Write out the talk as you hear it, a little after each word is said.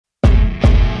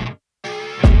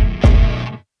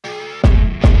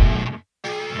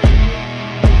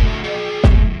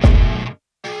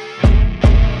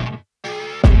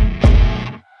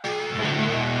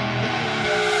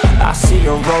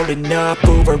Pulling up,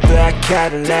 Uber black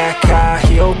Cadillac, high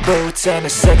heel boots and a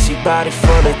sexy body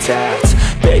full of tats.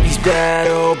 Baby's bad,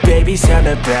 oh baby's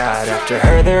hella bad. After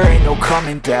her there ain't no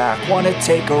coming back. Wanna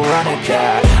take a run at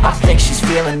that. I think she's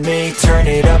feeling me. Turn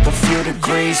it up a few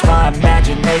degrees. My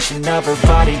imagination of her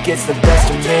body gets the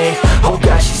best of me. Oh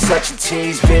gosh, she's such a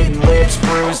tease. Bitten lips,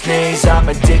 bruised knees. I'm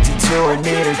addicted to her,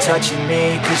 need her touching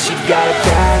me. Cause she got a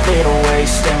bad little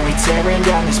waist, and we tearing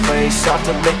down this place. Off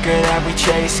the liquor that we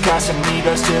chase. Got some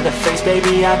egos to the face.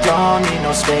 Baby, I don't need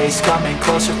no space. Coming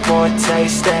closer for a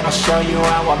taste, and I'll show you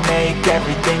how I make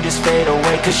everything just fade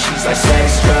away. Cause she's like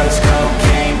sex, drugs,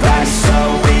 cocaine, body so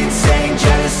insane.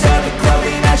 Jealous of the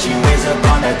clothing that she wears up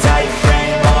on a tight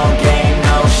frame. All game,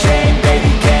 no shame,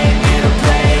 baby came here to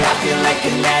play. I feel like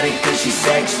an addict cause she's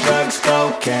sex, drugs,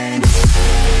 cocaine.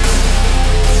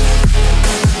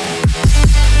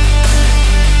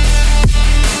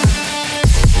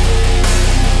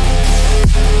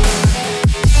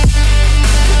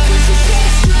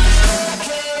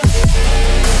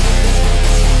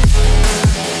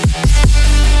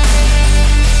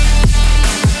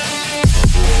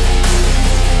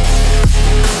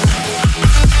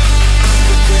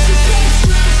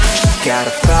 Got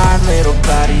a fine little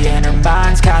body and her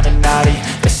mind's kinda naughty.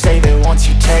 They say that once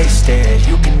you taste it,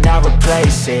 you cannot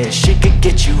replace it. She could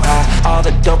get you high, all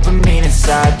the dopamine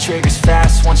inside triggers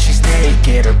fast once she's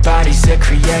naked. Her body's a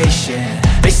creation.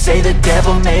 They say the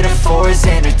devil made her for his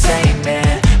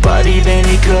entertainment, but even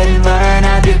he couldn't learn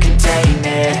how to contain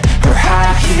it. Her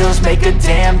high heels make a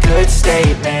damn good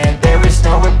statement. There is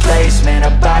no replacement,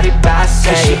 a body by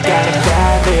Satan. Cause she got a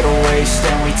bad little waist,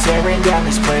 and we tearing down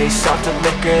this place. Off the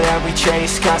liquor that we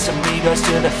chase. Got some egos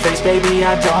to the face. Baby,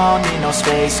 I don't need no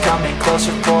space. Coming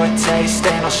closer for a taste,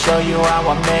 and I'll show you how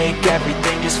I make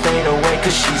everything just fade away.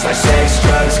 Cause she's like sex,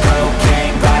 drugs,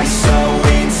 cocaine, body so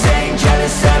insane.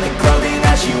 Jealous of the clothing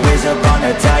that she wears up on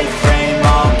a tight frame.